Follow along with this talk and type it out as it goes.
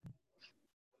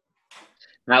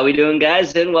How we doing,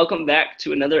 guys? And welcome back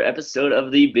to another episode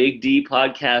of the Big D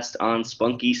podcast on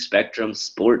Spunky Spectrum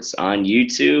Sports on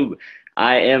YouTube.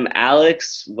 I am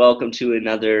Alex. Welcome to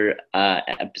another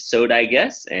episode, I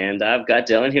guess. And I've got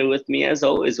Dylan here with me as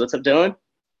always. What's up, Dylan?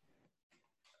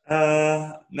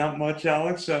 Not much,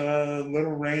 Alex.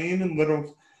 Little rain and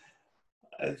little.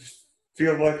 I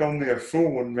feel like only a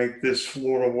fool would make this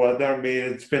Florida weather. I mean,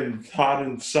 it's been hot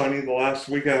and sunny the last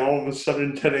week, and all of a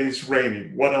sudden today's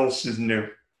raining. What else is new?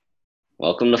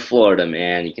 Welcome to Florida,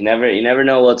 man. You never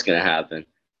know what's gonna happen.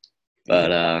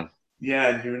 But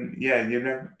Yeah.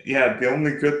 The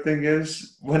only good thing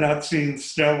is we're not seeing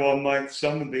snow, unlike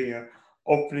some of the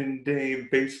opening day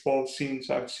baseball scenes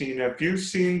I've seen. Have you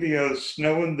seen the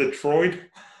snow in Detroit?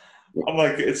 I'm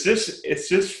like, is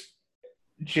this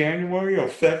January or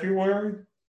February?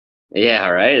 yeah,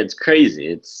 right. It's crazy.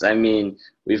 It's April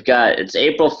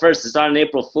 1st. It's not an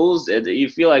April Fool's. You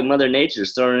feel like Mother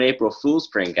Nature's throwing an April Fool's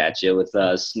prank at you with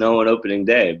snow and opening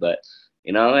day. But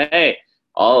hey,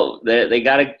 they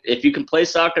gotta. If you can play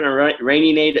soccer on a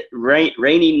rainy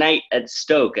night at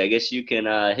Stoke, I guess you can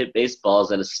hit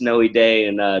baseballs on a snowy day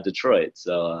in Detroit.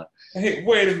 So. Hey,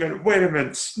 wait a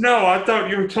minute. Snow. I thought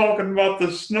you were talking about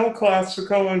the snow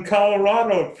classical in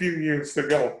Colorado a few years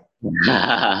ago.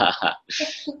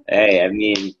 Hey,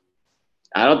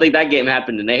 I don't think that game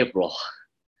happened in April.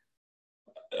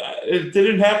 It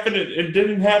didn't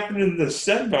happen in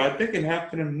December. I think it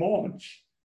happened in March.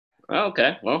 Oh,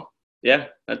 okay. Well, yeah,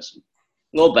 that's a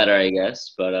little better, I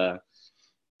guess. But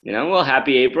well,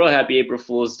 happy April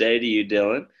Fool's Day to you,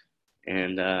 Dylan.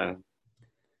 And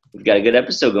we've got a good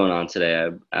episode going on today,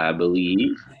 I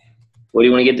believe. What do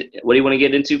you want to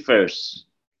get into first?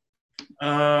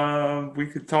 We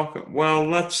could talk. Well,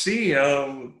 let's see.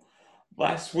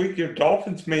 Last week your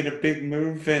Dolphins made a big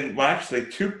move, and well, actually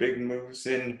two big moves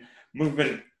in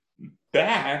moving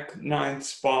back 9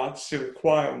 spots to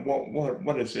acquire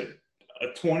what is it? A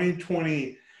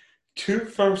 2022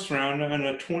 first rounder and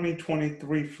a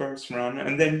 2023 first rounder,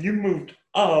 and then you moved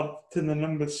up to the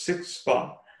number 6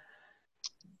 spot,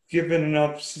 giving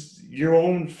up your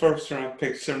own first round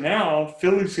pick. So now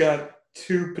Philly's got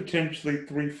two, potentially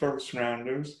three first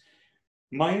rounders.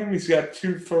 Miami's got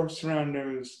two first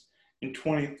rounders in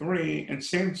 23, and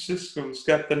San Francisco's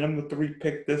got the number 3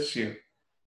 pick this year.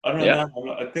 I don't Yeah.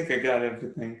 know. I think I got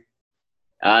everything.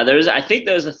 I think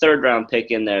there was a third round pick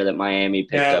in there that Miami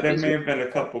picked Yeah, up there as may well. have been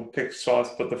a couple pick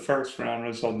spots, but the first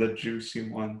rounders are the juicy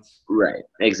ones. Right.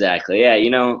 Exactly. Yeah.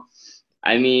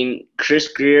 Chris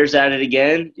Greer's at it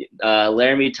again.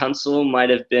 Laramie Tunsil might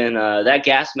have been that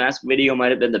gas mask video might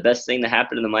have been the best thing that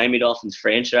happened in the Miami Dolphins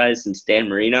franchise since Dan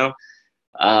Marino.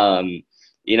 Um,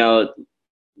 you know,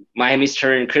 Miami's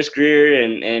turned Chris Greer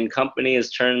and company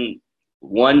has turned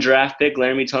one draft pick,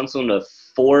 Laramie Tunsil, into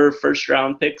four first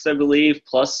round picks, I believe,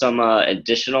 plus some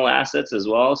additional assets as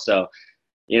well. So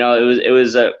it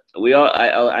was we all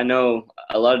I know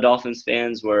a lot of Dolphins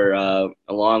fans were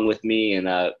along with me and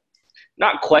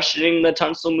not questioning the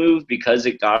Tunsil move because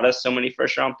it got us so many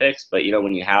first round picks. But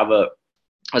when you have a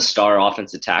star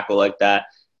offensive tackle like that,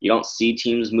 you don't see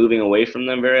teams moving away from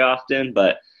them very often.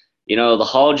 But the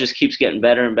haul just keeps getting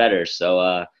better and better.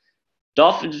 So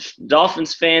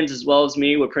Dolphins fans as well as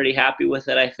me were pretty happy with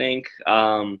it. I think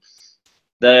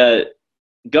the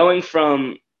going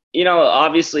from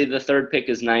obviously the third pick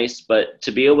is nice, but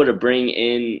to be able to bring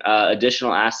in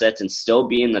additional assets and still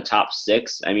be in the top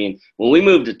six. I mean, when we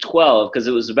moved to 12, because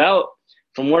it was about,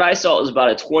 from what I saw, it was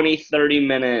about a 20,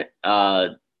 30-minute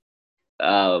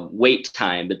wait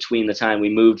time between the time we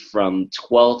moved from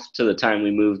 12th to the time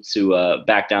we moved to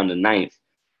back down to ninth.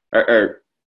 Or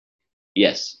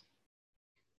yes,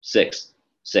 sixth.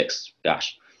 Sixth.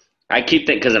 Gosh. I keep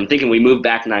thinking because I'm thinking we moved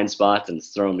back 9 spots and it's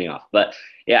throwing me off. But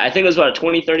yeah, I think it was about a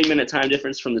 20, 30-minute time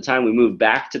difference from the time we moved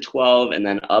back to 12 and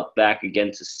then up back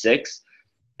again to 6.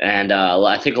 And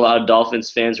I think a lot of Dolphins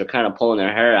fans were kind of pulling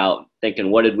their hair out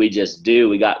thinking, what did we just do?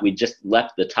 We just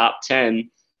left the top 10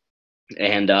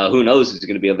 and who knows who's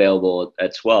going to be available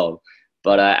at 12.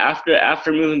 But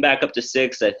after moving back up to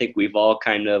 6, I think we've all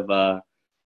kind of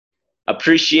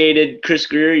appreciated Chris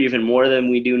Greer even more than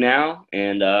we do now.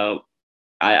 And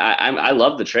I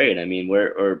love the trade. I mean,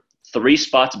 we're 3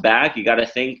 spots back. You got to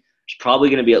think there's probably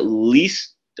going to be at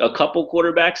least a couple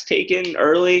quarterbacks taken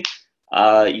early.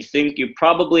 You think you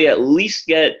probably at least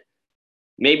get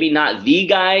maybe not the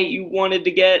guy you wanted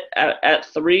to get at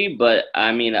 3, but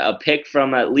I mean a pick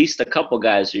from at least a couple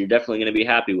guys who you're definitely going to be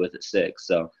happy with at 6.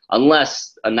 So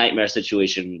unless a nightmare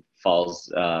situation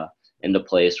falls into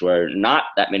place where not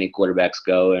that many quarterbacks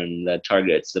go and the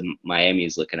targets the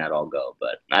Miami's looking at all go,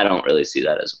 but I don't really see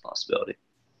that as a possibility.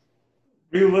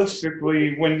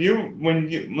 realistically, when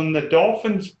the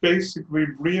Dolphins basically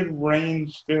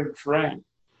rearranged their draft,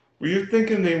 you're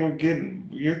thinking they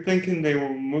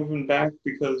were moving back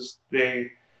because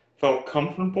they felt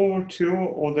comfortable with Tua,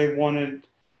 or they wanted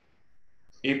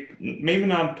maybe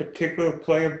not a particular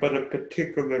player, but a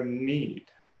particular need?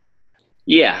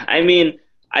 Yeah, I mean,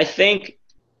 I think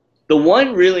the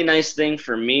one really nice thing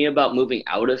for me about moving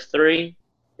out of three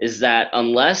is that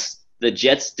unless I'll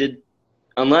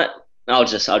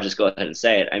just go ahead and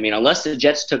say it. I mean, unless the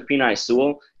Jets took Penei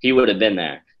Sewell, he would have been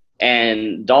there.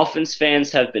 And Dolphins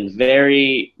fans have been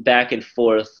very back and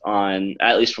forth on,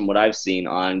 at least from what I've seen,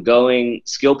 on going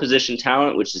skill position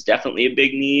talent, which is definitely a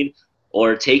big need,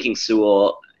 or taking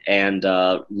Sewell and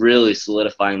really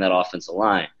solidifying that offensive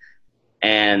line.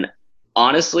 And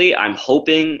honestly, I'm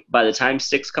hoping by the time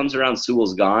six comes around,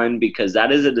 Sewell's gone, because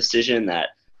that is a decision that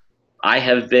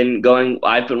I've been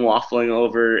waffling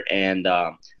over, and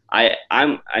I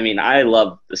mean, I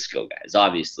love the skill guys.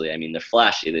 Obviously, I mean, they're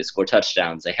flashy. They score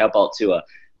touchdowns. They help out Tua.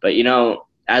 But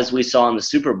as we saw in the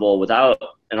Super Bowl, without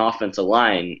an offensive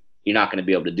line, you're not going to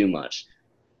be able to do much.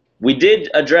 We did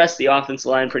address the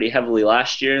offensive line pretty heavily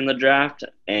last year in the draft,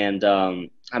 and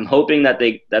I'm hoping that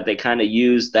they kind of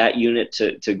use that unit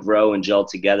to grow and gel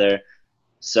together.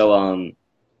 So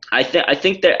I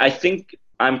think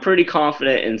I'm pretty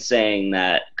confident in saying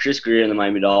that Chris Greer and the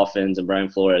Miami Dolphins and Brian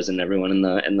Flores and everyone in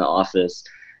the office,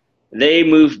 they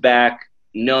moved back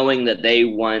knowing that they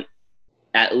want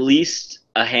at least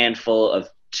a handful of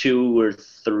two or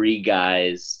three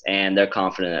guys, and they're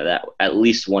confident that at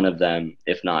least one of them,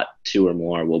 if not two or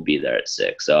more, will be there at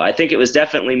six. So I think it was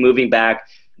definitely moving back,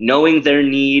 knowing their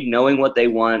need, knowing what they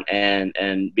want,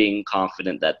 and being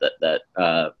confident that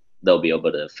they'll be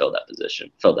able to fill that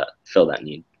position, fill that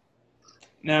need.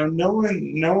 Now,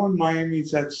 knowing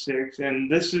Miami's at six,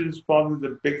 and this is probably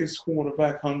the biggest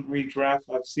quarterback hungry draft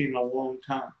I've seen in a long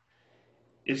time.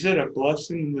 Is it a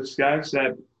blessing in disguise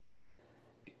that,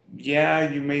 yeah,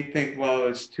 you may think, well,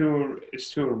 is Tua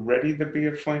ready to be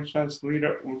a franchise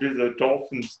leader, or do the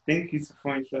Dolphins think he's a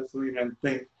franchise leader and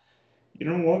think, you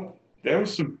know what, there were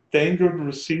some dang good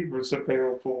receivers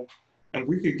available, and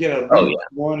we could get at Oh least yeah,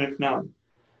 one, if not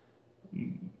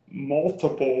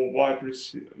multiple wide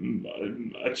receivers,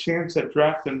 a chance at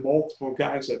drafting multiple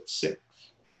guys at six.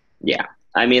 yeah.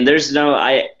 I mean,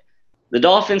 the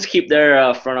Dolphins keep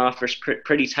their front office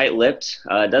pretty tight-lipped.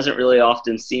 It doesn't really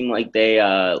often seem like they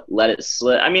let it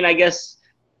slip. I mean, I guess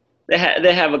they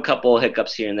have a couple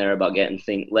hiccups here and there about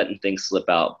letting things slip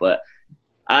out, but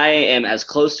I am as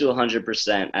close to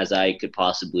 100% as I could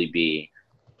possibly be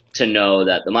to know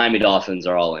that the Miami Dolphins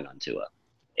are all in on Tua.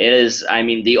 It is, I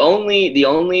mean, the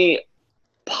only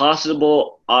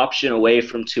possible option away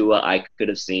from Tua I could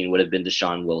have seen would have been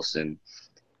Deshaun Wilson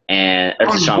or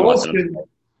Deshaun Watson.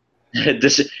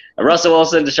 Wilson. Russell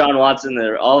Wilson, Deshaun Watson,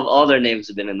 all their names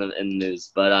have been in the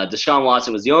news, but Deshaun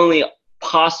Watson was the only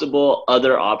possible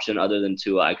other option other than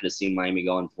Tua I could have seen Miami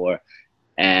going for.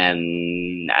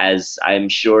 And as I'm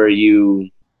sure you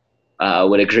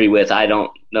would agree with, I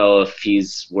don't know if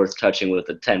he's worth touching with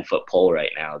a 10-foot pole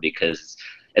right now, because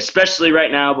especially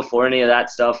right now before any of that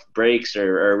stuff breaks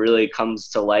or really comes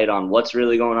to light on what's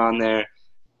really going on there,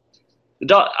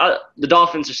 the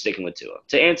Dolphins are sticking with Tua.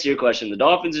 To answer your question, the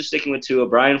Dolphins are sticking with Tua.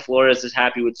 Brian Flores is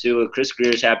happy with Tua. Chris Greer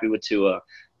is happy with Tua.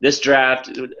 This draft,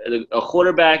 if a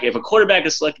quarterback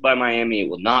is selected by Miami, it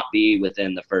will not be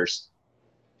within the first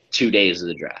 2 days of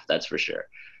the draft. That's for sure.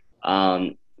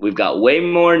 We've got way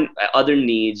more other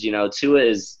needs. Tua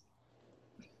is.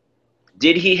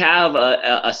 Did he have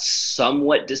a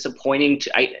somewhat disappointing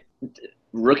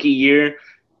rookie year?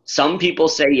 Some people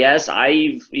say yes.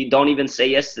 I don't even say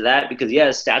yes to that, because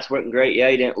his stats weren't great. Yeah,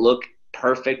 he didn't look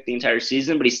perfect the entire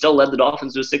season, but he still led the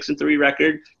Dolphins to a 6-3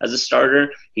 record as a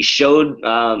starter. He showed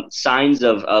signs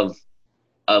of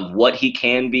what he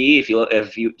can be. If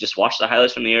you just watch the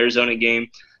highlights from the Arizona game,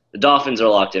 the Dolphins are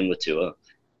locked in with Tua,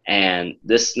 and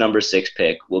this number 6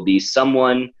 pick will be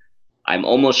someone, I'm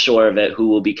almost sure of it, who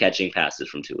will be catching passes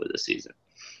from Tua this season.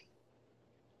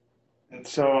 And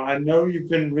so I know you've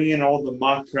been reading all the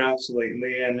mock drafts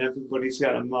lately, and everybody's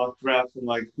got a mock draft and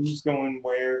like who's going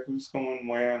where.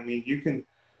 I mean,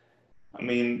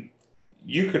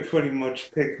 you could pretty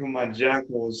much pick who my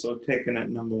Jaguars are taking at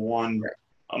number one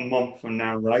a month from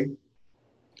now, right?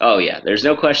 Oh yeah, there's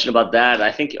no question about that.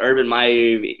 I think Urban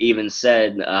Meyer even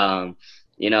said, I'm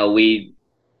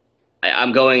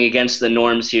going against the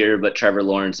norms here, but Trevor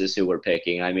Lawrence is who we're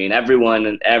picking. I mean, everyone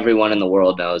in the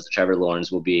world knows that Trevor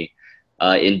Lawrence will be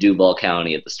in Duval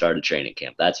County at the start of training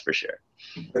camp. That's for sure.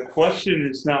 The question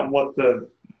is not what the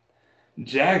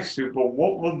Jags do, but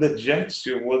what will the Jets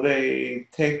do? Will they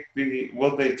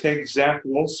take Zach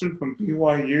Wilson from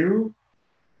BYU,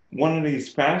 one of these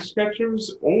pass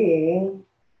catchers, or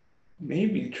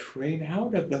maybe trade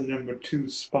out of the number 2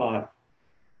 spot?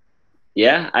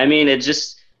 Yeah, I mean, it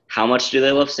just how much do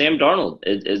they love Sam Darnold?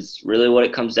 It's really what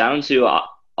it comes down to.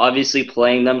 Obviously,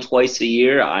 playing them twice a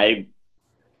year,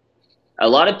 a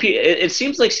lot of people. It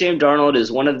seems like Sam Darnold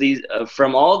is one of these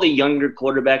from all the younger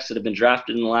quarterbacks that have been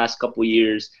drafted in the last couple of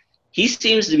years. He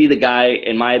seems to be the guy,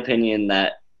 in my opinion,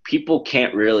 that people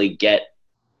can't really get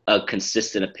a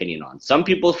consistent opinion on. Some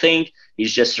people think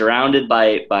he's just surrounded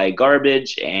by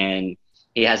garbage and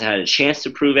he hasn't had a chance to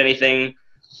prove anything.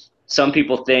 Some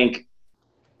people think,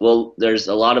 well, there's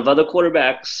a lot of other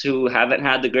quarterbacks who haven't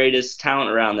had the greatest talent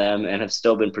around them and have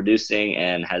still been producing,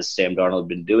 and has Sam Darnold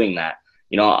been doing that?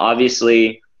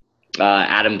 Obviously,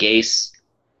 Adam Gase,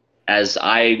 as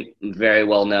I very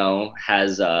well know,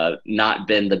 has not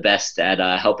been the best at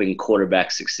helping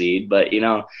quarterbacks succeed. But,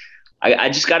 I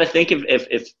just got to think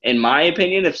if, in my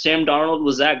opinion, if Sam Darnold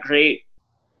was that great,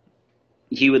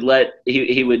 he would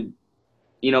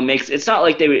makes it's not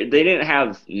like they didn't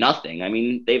have nothing. I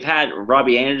mean, they've had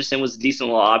Robbie Anderson was a decent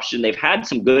little option. They've had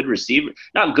some good receivers,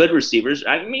 not good receivers.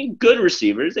 I mean, good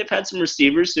receivers. They've had some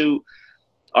receivers who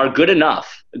are good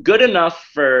enough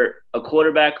for a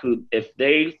quarterback who, if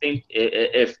they think,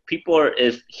 if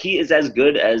he is as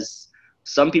good as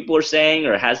some people are saying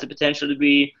or has the potential to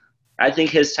be, I think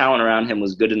his talent around him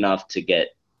was good enough to get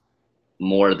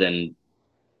more than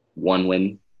one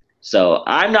win. So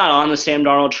I'm not on the Sam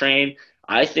Darnold train.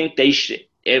 I think they should.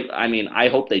 I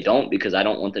hope they don't, because I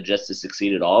don't want the Jets to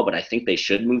succeed at all. But I think they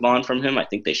should move on from him. I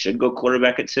think they should go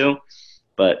quarterback at 2.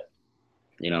 But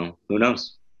who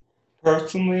knows?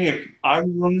 Personally, if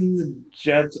I'm running the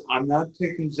Jets, I'm not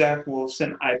taking Zach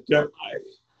Wilson. I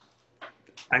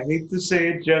hate to say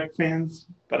it, Jet fans,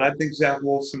 but I think Zach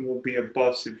Wilson will be a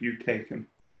bust if you take him.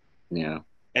 Yeah.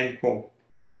 End quote.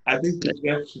 I think the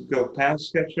Jets should go pass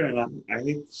catcher, and I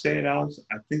hate to say it, Alex.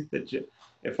 I think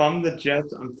if I'm the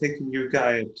Jets, I'm taking your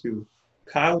guy at 2.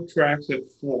 Kyle Trask at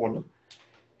Florida.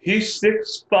 He's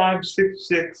 6'5",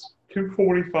 6'6",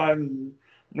 245, and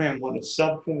ran a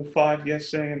sub-4.5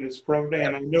 yesterday in his pro day.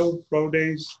 And I know pro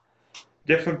days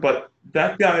different, but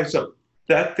that guy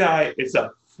is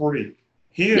a freak.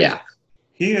 He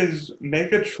is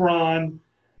Megatron,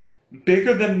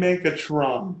 bigger than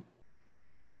Megatron.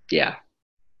 Yeah.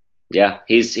 Yeah,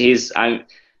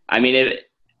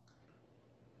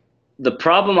 the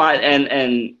problem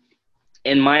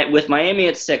with Miami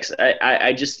at 6,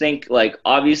 I just think, like,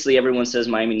 obviously everyone says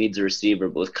Miami needs a receiver,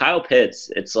 but with Kyle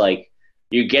Pitts, it's like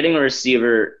you're getting a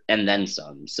receiver and then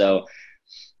some. So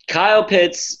Kyle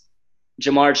Pitts,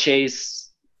 Jamar Chase,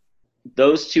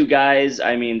 those 2 guys,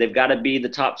 I mean, they've got to be the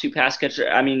top 2 pass catcher.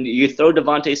 I mean, you throw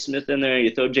Devontae Smith in there,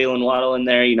 you throw Jalen Waddle in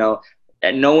there,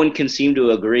 and no one can seem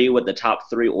to agree what the top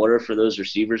 3 order for those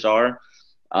receivers are.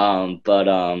 If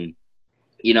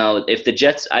the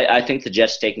Jets, I think the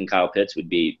Jets taking Kyle Pitts would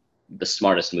be the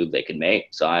smartest move they could make.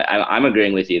 So I'm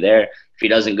agreeing with you there. If he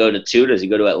doesn't go to 2, does he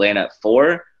go to Atlanta at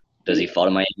 4? Does he fall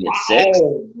to Miami at 6?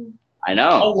 I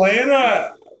know.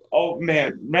 Atlanta, oh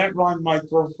man, Matt Ryan might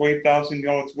throw for 8,000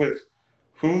 yards with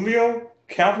Julio,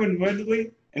 Calvin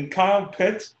Ridley, and Kyle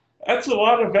Pitts. That's a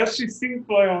lot of SEC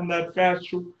play on that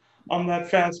fast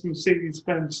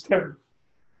Mercedes-Benz turf.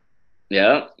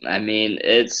 Yeah, I mean,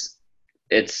 it's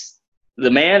the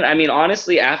man. I mean,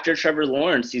 honestly, after Trevor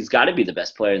Lawrence, he's got to be the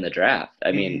best player in the draft.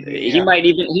 I mean, he might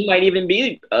even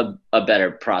be a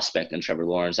better prospect than Trevor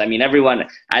Lawrence. I mean, everyone.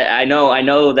 I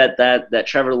know that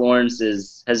Trevor Lawrence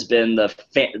has been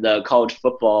the college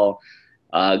football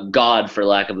god, for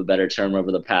lack of a better term,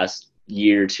 over the past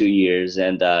year, 2 years,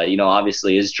 and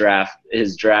obviously his draft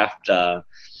he's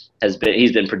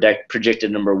been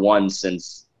projected number 1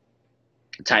 since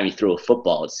the time he threw a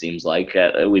football. It seems like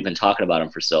we've been talking about him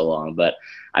for so long. But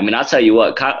I mean, I'll tell you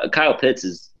what, Kyle Pitts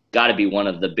has got to be one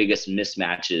of the biggest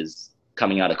mismatches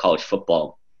coming out of college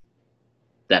football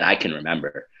that I can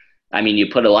remember. I mean, you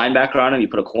put a linebacker on him, you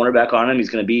put a cornerback on him, he's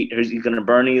going to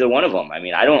burn either one of them. I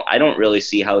mean, I don't really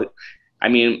see how. I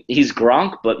mean, he's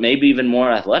Gronk, but maybe even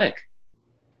more athletic.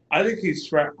 I think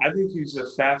he's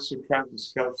a faster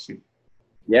Travis Kelce.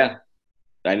 Yeah.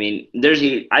 I mean,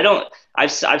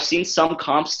 I've seen some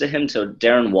comps to him to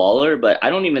Darren Waller, but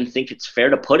I don't even think it's fair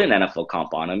to put an NFL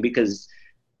comp on him, because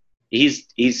he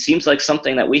seems like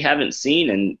something that we haven't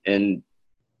seen. And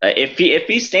if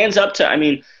he stands up to, I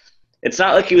mean, it's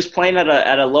not like he was playing at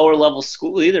a lower level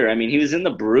school either. I mean, he was in the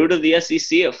brood of the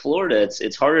SEC at Florida.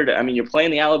 It's harder to, I mean, you're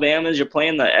playing the Alabamas, you're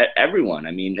playing everyone.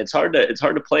 I mean, it's hard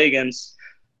to play against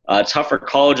tougher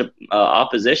college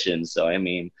opposition. So, I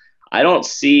mean, I don't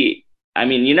see – I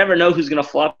mean, you never know who's going to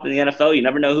flop in the NFL. You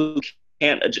never know who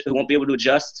won't be able to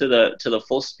adjust to the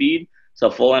full speed, to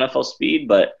full NFL speed.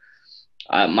 But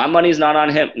my money's not on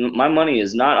him. My money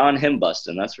is not on him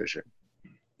busting, that's for sure.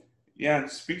 Yeah,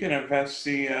 and speaking of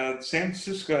SC, San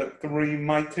Francisco at 3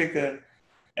 might take an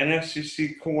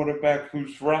SEC quarterback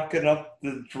who's rocketed up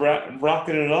the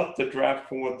draft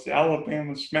towards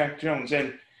Alabama's Mac Jones.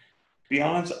 And be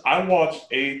honest, I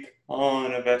watched a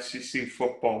ton of SEC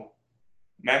football.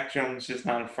 Mac Jones is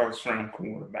not a first-round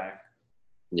quarterback.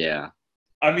 Yeah.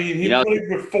 I mean, he played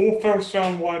with 4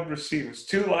 first-round wide receivers,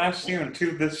 2 last year and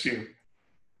 2 this year.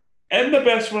 And the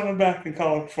best running back in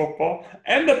college football,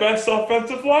 and the best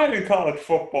offensive line in college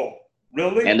football.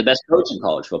 Really? And the best coach in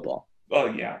college football. Oh,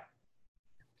 yeah.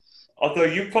 Although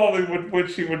you probably would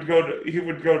wish he would go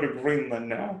to Greenland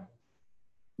now.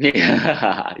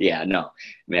 Yeah, no.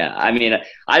 Yeah, I mean,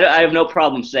 I have no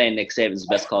problem saying Nick Saban's the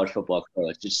best college football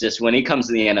coach. It's just when he comes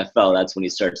to the NFL, that's when he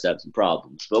starts to have some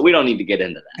problems. But we don't need to get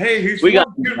into that. Hey, he's won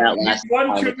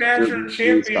 2 national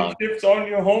championships on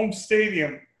your home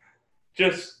stadium.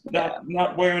 Just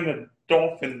not wearing a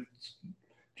Dolphin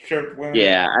shirt.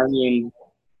 Yeah, I mean,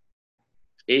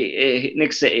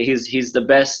 Nick Saban, he's the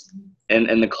best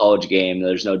in the college game.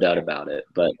 There's no doubt about it.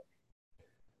 But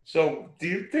so, do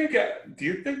you think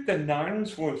the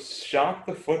Niners will shock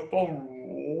the football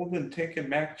more than taking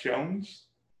Mac Jones?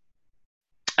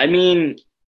 I mean,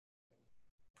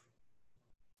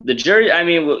 the jury. I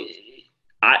mean,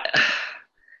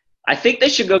 I think they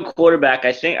should go quarterback.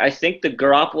 I think the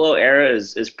Garoppolo era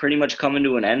is pretty much coming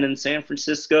to an end in San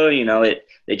Francisco. You know,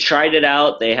 they tried it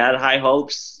out. They had high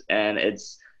hopes, and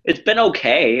it's been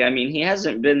okay. I mean, he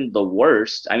hasn't been the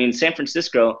worst. I mean, San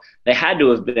Francisco, they had to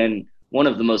have been one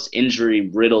of the most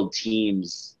injury-riddled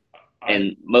teams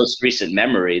in most recent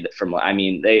memory. I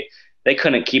mean, they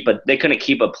couldn't keep a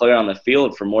player on the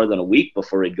field for more than a week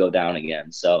before he'd go down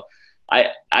again. So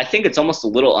I think it's almost a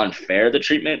little unfair, the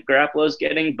treatment Garoppolo's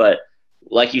getting. But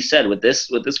like you said, with this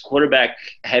quarterback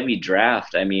heavy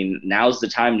draft, I mean, now's the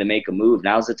time to make a move.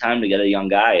 Now's the time to get a young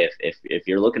guy if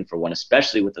you're looking for one,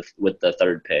 especially with the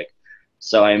 3rd pick.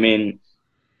 So I mean,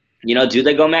 you know, do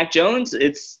they go Mac Jones?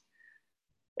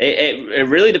 It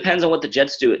really depends on what the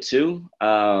Jets do it too.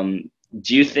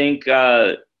 Do you think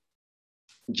if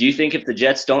the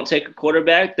Jets don't take a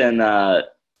quarterback, then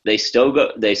they still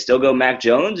go Mac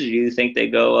Jones, or do you think they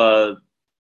go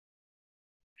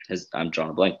I'm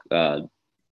drawing a blank.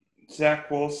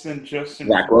 Zach Wilson, Trey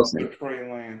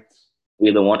Lance.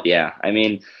 Either one, yeah. I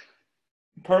mean,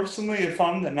 personally, if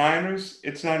I'm the Niners,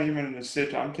 it's not even a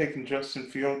decision. I'm taking Justin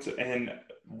Fields and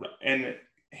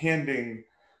handing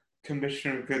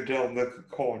Commissioner Goodell the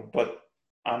card, but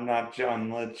I'm not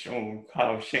John Lynch or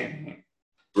Kyle Shanahan.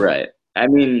 Right. I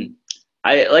mean,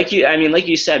 like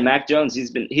you said, Mac Jones,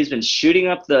 he's been shooting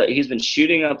up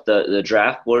the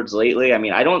draft boards lately. I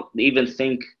mean, I don't even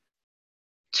think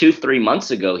 2-3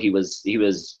 months ago he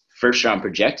was first round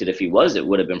projected. If he was, it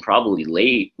would have been probably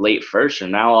late first.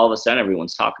 And now all of a sudden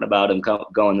everyone's talking about him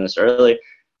going this early.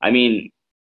 I mean,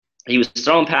 he was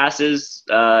throwing passes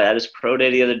at his pro day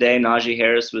the other day. Najee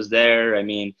Harris was there. I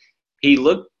mean, he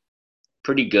looked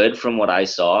pretty good from what I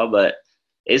saw, but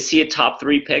is he a top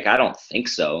 3 pick? I don't think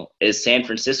so. Is San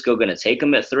Francisco going to take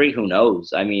him at 3? Who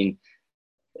knows? I mean,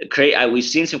 we've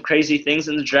seen some crazy things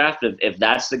in the draft. If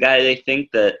that's the guy they think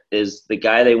that is the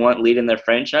guy they want leading their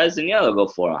franchise, then yeah, they'll go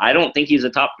for him. I don't think he's a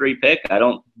top 3 pick. I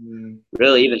don't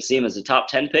really even see him as a top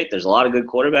 10 pick. There's a lot of good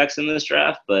quarterbacks in this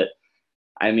draft, but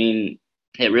I mean,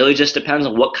 it really just depends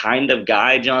on what kind of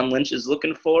guy John Lynch is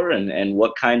looking for and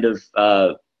what kind of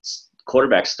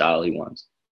quarterback style he wants.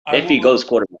 If he goes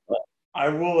quarterback. I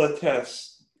will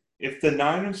attest, if the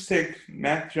Niners take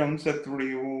Mac Jones at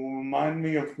 3, it will remind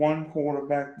me of one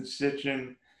quarterback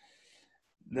decision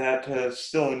that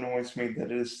still annoys me to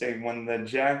this day. When the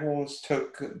Jaguars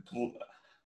took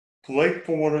Blake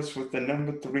Bortles with the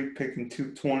number 3 pick in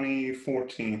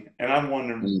 2014, and I'm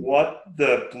wondering, what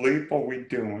the bleep are we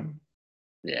doing?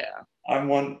 Yeah.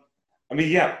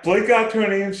 Blake got to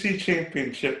an AFC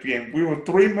championship game. We were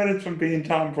 3 minutes from being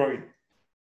Tom Brady.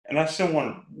 And I still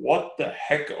wonder, what the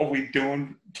heck are we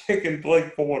doing taking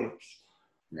Blake Bortles?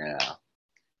 Yeah.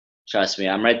 Trust me,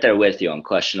 I'm right there with you on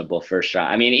questionable first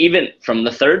round. I mean, even from the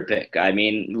 3rd pick. I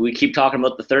mean, we keep talking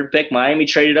about the 3rd pick. Miami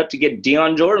traded up to get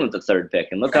Deion Jordan with the 3rd pick,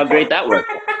 and look how great that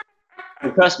worked.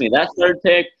 And trust me, that 3rd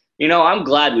pick, you know, I'm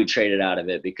glad we traded out of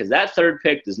it because that 3rd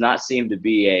pick does not seem to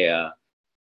be a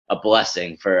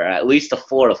blessing for at least the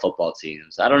Florida football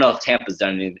teams. I don't know if Tampa's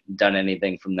done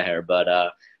anything from there,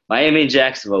 but Miami and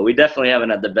Jacksonville, we definitely haven't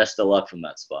had the best of luck from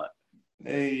that spot.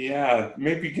 Yeah,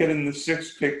 maybe getting the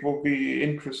sixth pick will be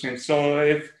interesting.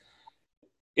 So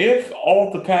if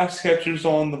all the pass catchers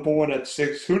are on the board at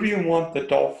 6, who do you want the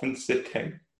Dolphins to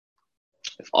take?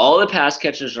 If all the pass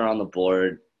catchers are on the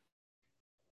board,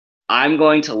 I'm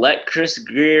going to let Chris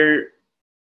Greer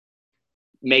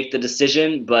make the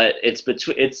decision, but it's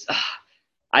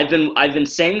I've been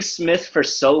saying Smith for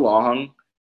so long,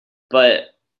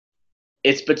 but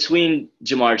it's between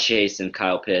Jamar Chase and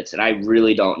Kyle Pitts, and I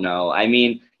really don't know. I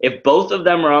mean, if both of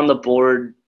them are on the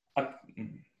board,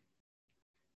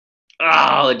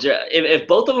 Uh, if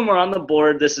both of them are on the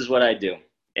board, this is what I do.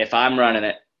 If I'm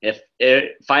running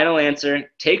it, final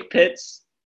answer, take Pitts,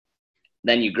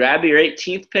 then you grab your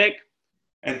 18th pick,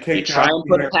 and you take try out and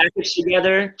put a package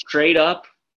together, trade up,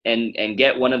 and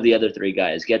get one of the other three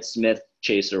guys. Get Smith,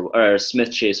 Chase, or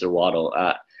Smith, Chase, or Waddle.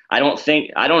 I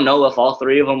don't know if all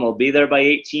three of them will be there by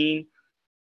 18.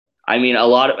 I mean,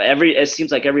 it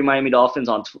seems like every Miami Dolphins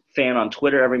fan on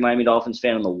Twitter, every Miami Dolphins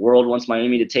fan in the world wants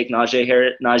Miami to take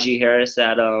Najee Harris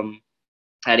at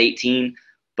 18.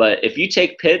 But if you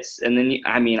take Pitts, and then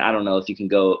I don't know if you can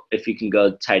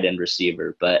go tight end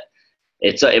receiver, but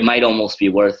it might almost be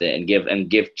worth it, and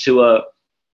give Tua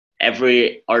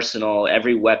every arsenal,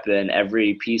 every weapon,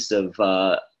 every piece of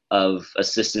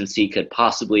assistance he could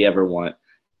possibly ever want.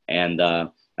 And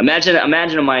imagine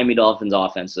a Miami Dolphins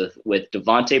offense with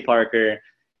Devontae Parker,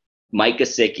 Mike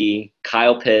Gesicki,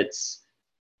 Kyle Pitts,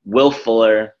 Will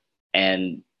Fuller,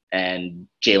 and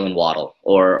Jalen Waddle,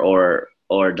 or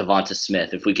Devonta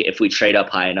Smith. If we trade up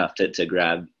high enough to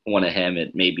grab one of him,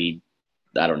 it maybe,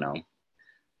 I don't know,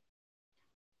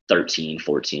 13,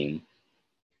 14.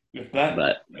 If that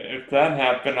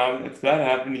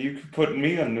happened, you could put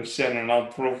me on the center and I'll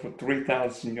throw for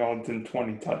 3,000 yards and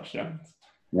 20 touchdowns.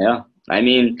 Yeah, I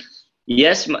mean,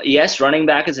 yes, running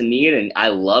back is a need, and I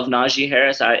love Najee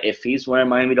Harris. If he's wearing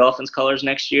Miami Dolphins colors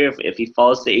next year, if he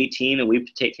falls to 18 and we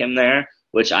take him there,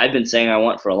 which I've been saying I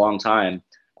want for a long time,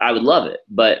 I would love it.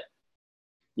 But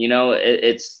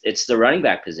it's the running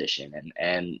back position,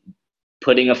 and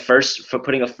putting a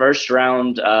first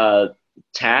round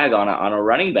tag on a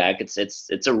running back,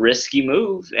 it's a risky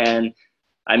move. And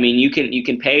I mean, you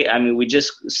can pay. I mean, we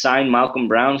just signed Malcolm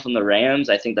Brown from the Rams.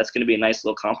 I think that's going to be a nice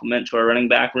little compliment to our running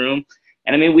back room.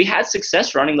 And I mean, we had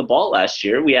success running the ball last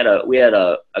year. We had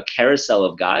a carousel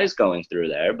of guys going through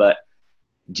there. But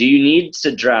do you need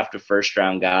to draft a first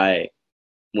round guy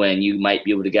when you might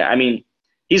be able to get? I mean,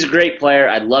 he's a great player.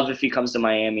 I'd love if he comes to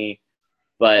Miami,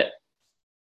 but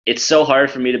it's so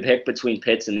hard for me to pick between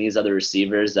Pitts and these other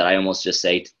receivers that I almost just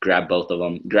say grab both of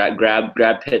them. Grab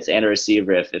Pitts and a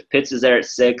receiver. If Pitts is there at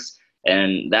 6,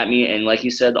 and like you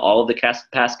said, all of the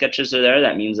pass catchers are there,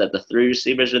 that means that the 3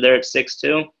 receivers are there at 6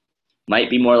 too.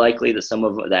 Might be more likely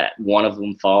that one of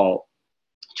them fall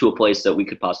to a place that we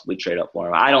could possibly trade up for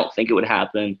him. I don't think it would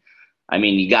happen. I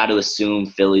mean, you got to assume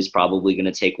Philly's probably going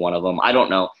to take one of them. I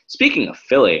don't know. Speaking of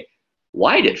Philly,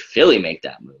 why did Philly make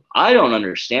that move? I don't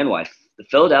understand why the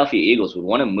Philadelphia Eagles would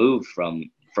want to move from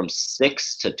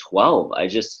 6 to 12. I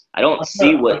don't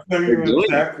see what they're doing.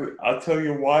 I'll tell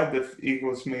you why the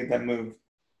Eagles made that move.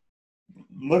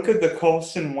 Look at the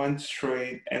Carson Wentz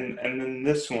trade and then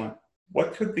this one.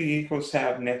 What could the Eagles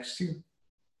have next year?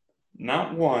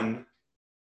 Not 1,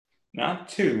 not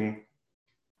 2,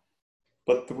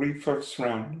 but 3 first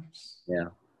rounders. Yeah.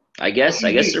 I guess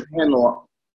they're playing the long.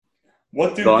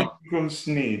 What do the Eagles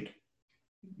need?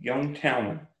 Young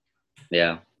talent.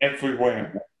 Yeah.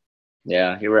 Everywhere.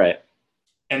 Yeah, you're right.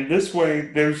 And this way,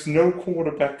 there's no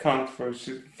quarterback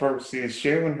controversy. Is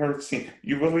Jalen Hurts.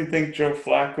 You really think Joe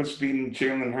Flacco's beating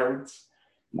Jalen Hurts?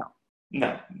 No.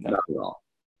 Not at all.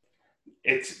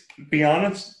 Be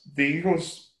honest, the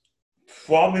Eagles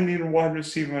probably need a wide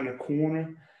receiver in a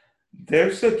corner.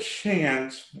 There's a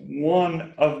chance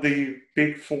one of the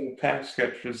big 4 pass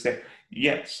catchers there.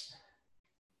 Yes.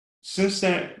 Since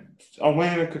then,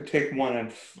 Atlanta could take one,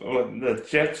 and the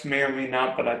Jets may or may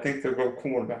not, but I think they'll go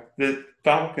quarterback. The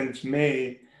Falcons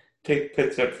may take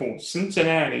Pitts at 4.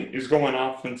 Cincinnati is going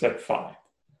offense at 5.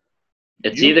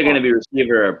 It's either going to be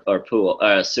receiver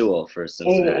or Sewell for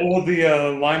Cincinnati. Or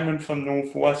the lineman from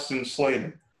Northwestern,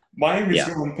 Slater. Miami's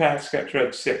going pass catcher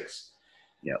at 6.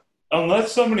 Yep.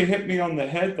 Unless somebody hit me on the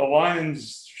head, the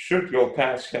Lions should go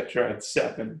pass catcher at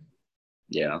 7.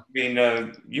 Yeah. I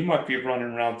mean, you might be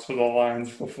running routes for the Lions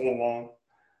before long.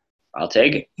 I'll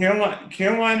take it.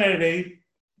 Carolina at 8.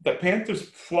 The Panthers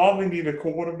probably need a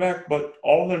quarterback, but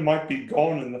all of them might be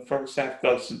gone in the first half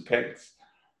dozen picks.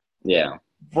 Yeah.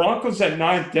 Broncos at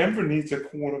 9. Denver needs a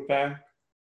quarterback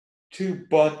too,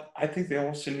 but I think they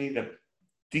also need a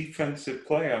defensive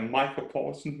player. Michael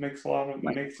Parsons makes a lot of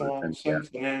sense. Yeah.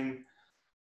 And then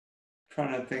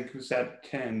Trying to think who's at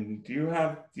 10. Do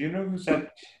you know who's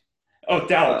at? Oh,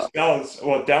 Dallas.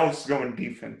 Uh, Dallas is going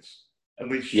defense. At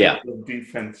least should yeah, go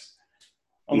defense.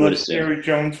 you would Unless assume. Jerry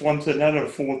Jones wants another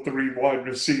 4-3 wide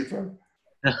receiver.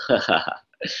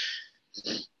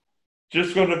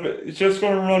 Just gonna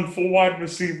run 4 wide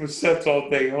receiver sets all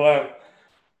day. He'll have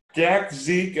Dak,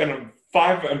 Zeke, and a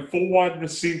 5 and 4 wide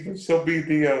receivers. He'll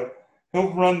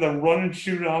run the run and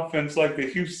shoot offense like the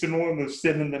Houston Oilers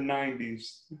did in the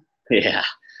 90s. Yeah.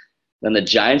 Then the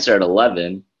Giants are at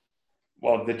 11.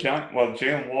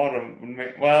 Jalen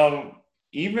Water,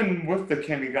 even with the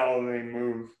Kenny Galladay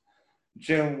move,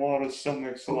 Jalen Water still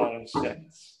makes a lot of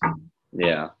sense.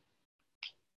 Yeah.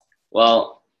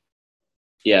 Well,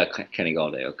 yeah, Kenny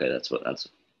Galladay. Okay, that's what I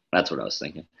was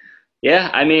thinking. Yeah,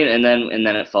 I mean, and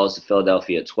then it falls to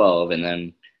Philadelphia at 12, and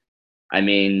then I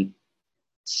mean,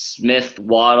 Smith,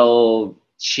 Waddle,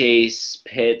 Chase,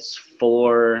 Pitts,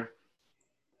 4.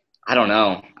 I don't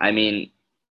know. I mean,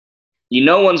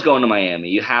 one's going to Miami.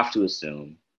 You have to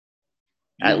assume.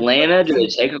 Atlanta, do they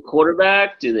take a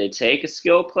quarterback? Do they take a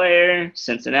skill player?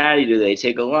 Cincinnati, do they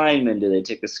take a lineman? Do they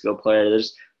take a skill player?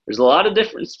 There's a lot of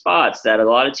different spots that a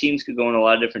lot of teams could go in a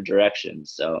lot of different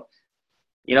directions. So,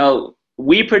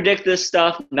 we predict this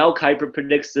stuff. Mel Kiper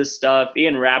predicts this stuff.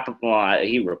 Ian Rappaport,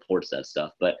 he reports that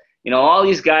stuff. But all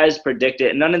these guys predict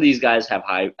it. None of these guys have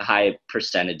high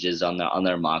percentages on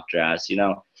their mock drafts.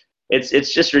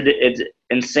 It's just it's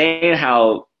insane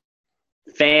how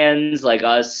fans like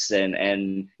us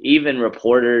and even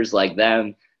reporters like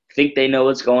them think they know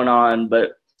what's going on,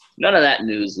 but none of that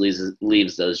news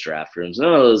leaves those draft rooms.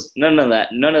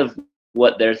 None of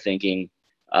what they're thinking,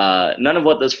 none of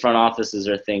what those front offices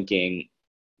are thinking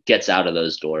gets out of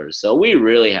those doors. So we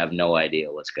really have no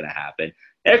idea what's going to happen.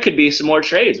 There could be some more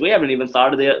trades. We haven't even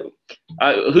thought of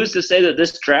who's to say that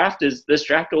this draft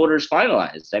order is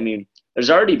finalized? I mean, there's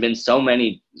already been so much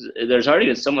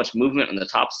movement in the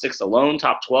top 6 alone,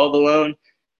 top 12 alone.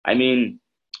 I mean,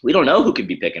 we don't know who could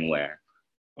be picking where.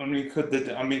 Could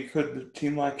the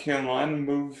team like Carolina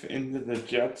move into the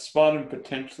Jets spot and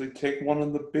potentially take one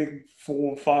of the big 4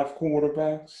 or 5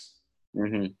 quarterbacks?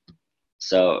 Mm-hmm.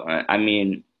 So, I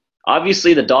mean,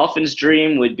 obviously the Dolphins'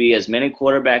 dream would be as many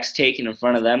quarterbacks taken in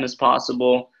front of them as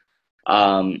possible.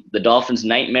 The Dolphins'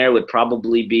 nightmare would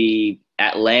probably be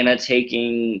Atlanta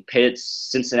taking Pitts,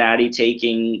 Cincinnati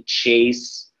taking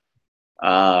Chase.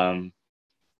 I've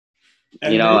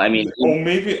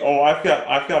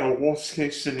got a worst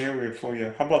case scenario for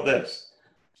you. How about this?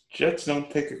 Jets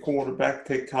don't take a quarterback,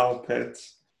 take Kyle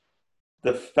Pitts.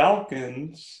 The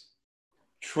Falcons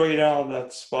trade out of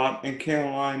that spot, and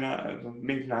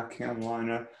maybe not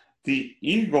Carolina. The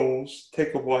Eagles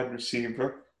take a wide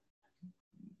receiver,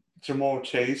 Jamal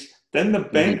Chase. Then the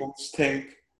Bengals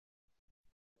take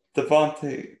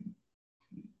Devontae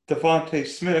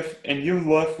Smith, and you're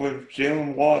left with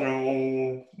Jalen Waddle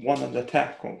or one of the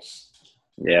tackles.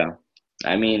 Yeah.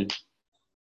 I mean,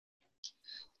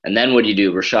 and then what do you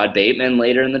do? Rashad Bateman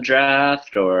later in the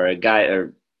draft, or a guy,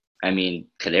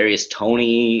 Kadarius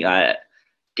Toney?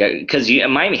 Because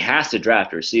Miami has to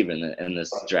draft a receiver in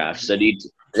this draft. So do you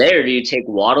take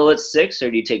Waddle at 6,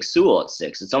 or do you take Sewell at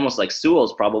 6? It's almost like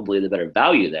Sewell's probably the better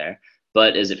value there,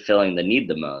 but is it filling the need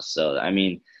the most? So, I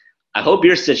mean, I hope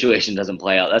your situation doesn't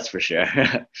play out. That's for sure.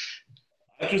 I'm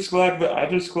just glad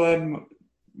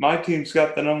my team's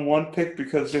got the number 1 pick,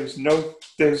 because there's no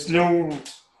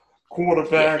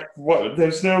quarterback.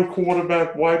 There's no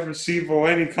quarterback, wide receiver, or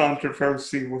any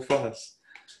controversy with us.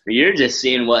 You're just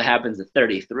seeing what happens at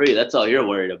 33. That's all you're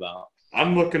worried about.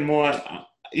 I'm looking more at,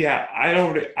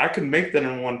 I can make the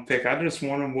number 1 pick. I just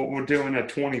wonder what we're doing at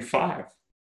 25.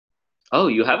 Oh,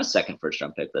 you have a second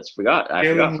first-round pick. I forgot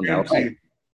from that.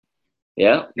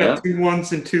 Yeah. 2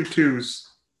 1s and 2 2s.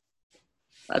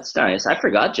 That's nice. I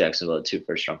forgot Jacksonville had 2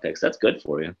 first-round picks. That's good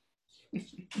for you.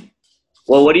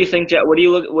 Well, what do you think? What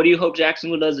do you hope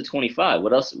Jacksonville does at 25?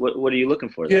 What else? What are you looking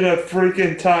for there? Get a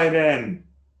freaking tight end.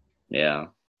 Yeah.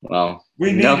 Well,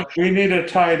 we need a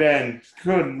tight end.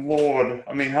 Good Lord.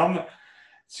 I mean, it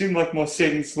seemed like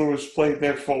Mercedes Lewis played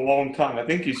there for a long time. I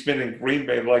think he's been in Green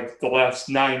Bay like the last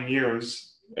 9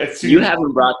 years. You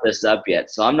haven't brought this up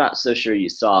yet, so I'm not so sure you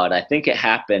saw it. I think it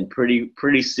happened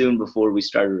pretty soon before we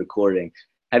started recording.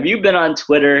 Have you been on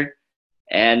Twitter?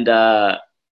 And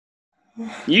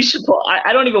you should pull.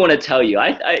 I don't even want to tell you.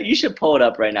 You should pull it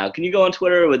up right now. Can you go on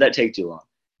Twitter, or would that take too long?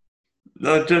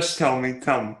 No, just tell me.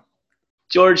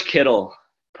 George Kittle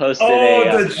posted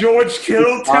the George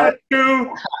Kittle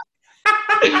tattoo.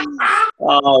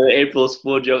 Oh, the April's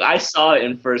Fool joke. I saw it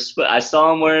in first. I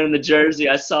saw him wearing the jersey.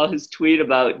 I saw his tweet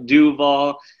about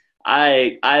Duval.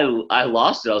 I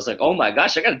lost it. I was like, oh my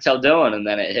gosh, I got to tell Dylan. And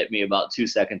then it hit me about 2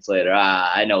 seconds later.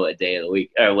 I know what day of the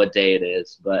week or what day it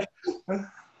is. But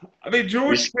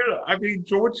George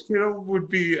Kittle would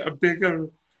be a bigger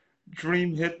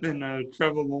dream hit than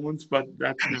Trevor Lawrence, but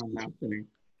that's not happening.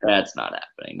 that's not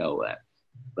happening. No way.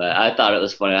 But I thought it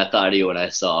was funny. I thought of you when I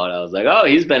saw it. I was like, oh,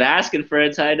 he's been asking for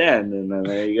a tight end. And then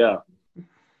there you go.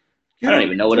 I don't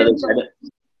even know what other tight end.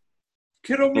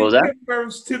 Kittle What was that?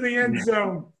 goes to the end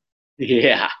zone.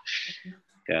 Yeah.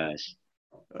 Gosh.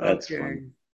 That's okay. funny.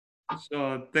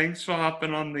 So thanks for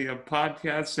hopping on the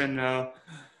podcast. And a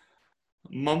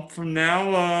month from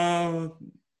now,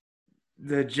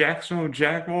 the Jacksonville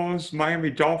Jaguars, Miami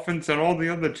Dolphins, and all the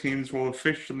other teams will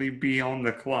officially be on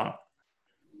the clock.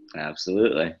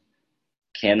 Absolutely.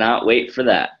 Cannot wait for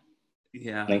that.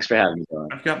 Yeah. Thanks for having me, Don.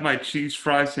 I've got my cheese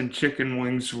fries and chicken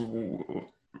wings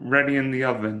ready in the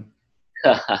oven.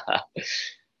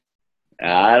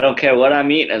 I don't care what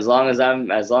I'm eating as long as I'm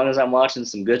watching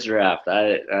some good draft.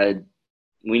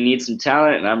 We need some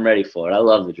talent and I'm ready for it. I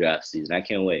love the draft season. I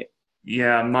can't wait.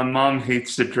 Yeah, my mom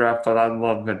hates the draft, but I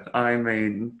love it. I'm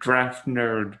a draft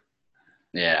nerd.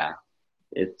 Yeah.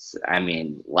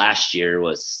 Last year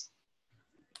was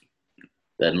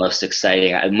the most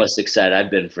excited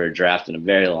I've been for a draft in a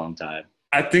very long time.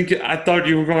 I thought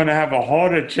you were going to have a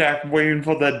heart attack waiting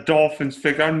for the Dolphins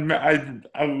pick. I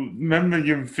remember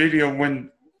your video when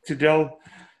Tidell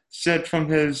said from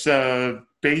his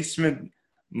basement,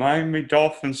 Miami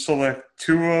Dolphins select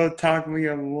Tua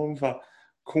Tagovailoa,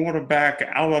 quarterback,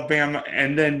 Alabama,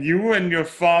 and then you and your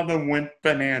father went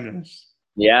bananas.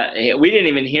 Yeah, we didn't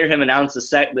even hear him announce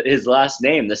his last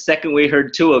name. The second we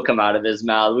heard Tua come out of his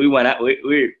mouth, we went out.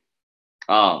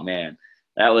 Oh man,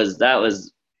 that was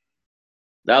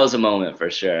a moment for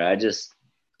sure.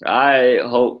 I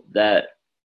hope that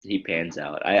he pans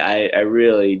out. I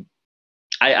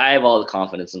have all the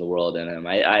confidence in the world in him.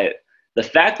 The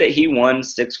fact that he won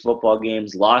 6 football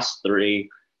games, lost 3,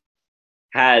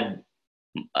 had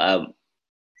a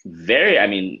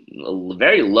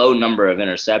very low number of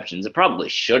interceptions. It probably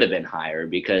should have been higher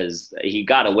because he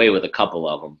got away with a couple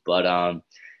of them. But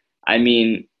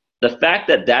the fact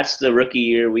that that's the rookie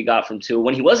year we got from Tua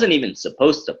when he wasn't even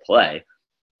supposed to play.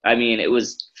 It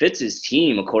was Fitz's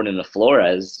team according to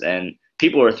Flores, and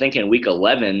people were thinking week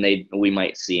 11 we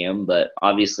might see him, but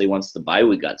obviously once the bye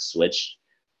week got switched,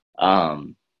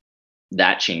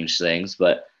 that changed things.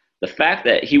 But the fact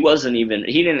that he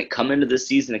didn't come into the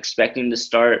season expecting to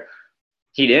start.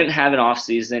 He didn't have an off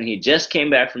season. He just came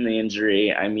back from the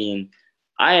injury. I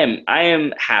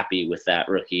am happy with that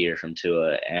rookie year from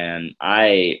Tua, and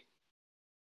I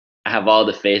have all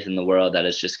the faith in the world that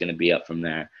it's just going to be up from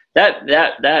there.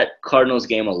 That Cardinals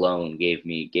game alone gave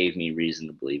me reason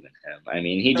to believe in him.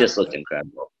 He just looked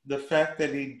incredible. The fact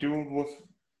that he dueled with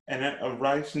a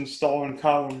rising star in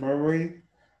Kyler Murray,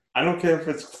 I don't care if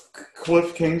it's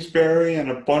Cliff Kingsbury and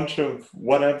a bunch of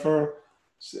whatever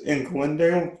in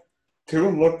Glendale, Tua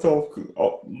looked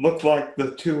like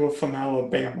the Tua from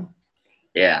Alabama.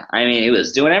 Yeah, he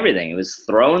was doing everything. He was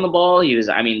throwing the ball. He was,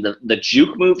 the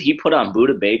juke move he put on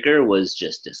Budda Baker was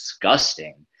just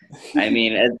disgusting.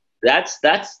 He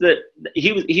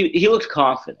looked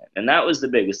confident, and that was the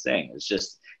biggest thing. It's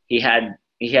just he had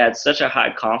such a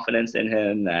high confidence in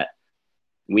him that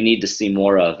we need to see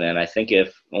more of. And I think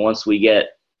once we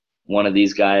get one of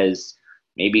these guys,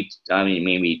 maybe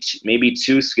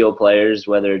 2 skill players,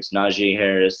 whether it's Najee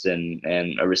Harris and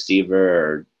a receiver,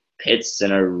 or Pitts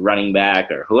and a running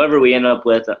back, or whoever we end up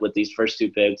with these first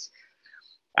 2 picks,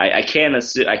 I can't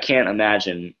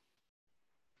imagine.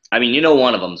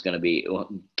 One of them is going to be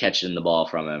catching the ball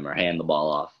from him or hand the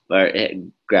ball off or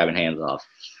grabbing hands off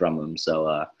from him.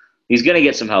 So he's going to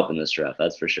get some help in this draft,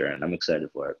 that's for sure, and I'm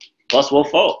excited for it. Plus Will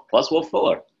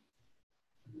Fuller.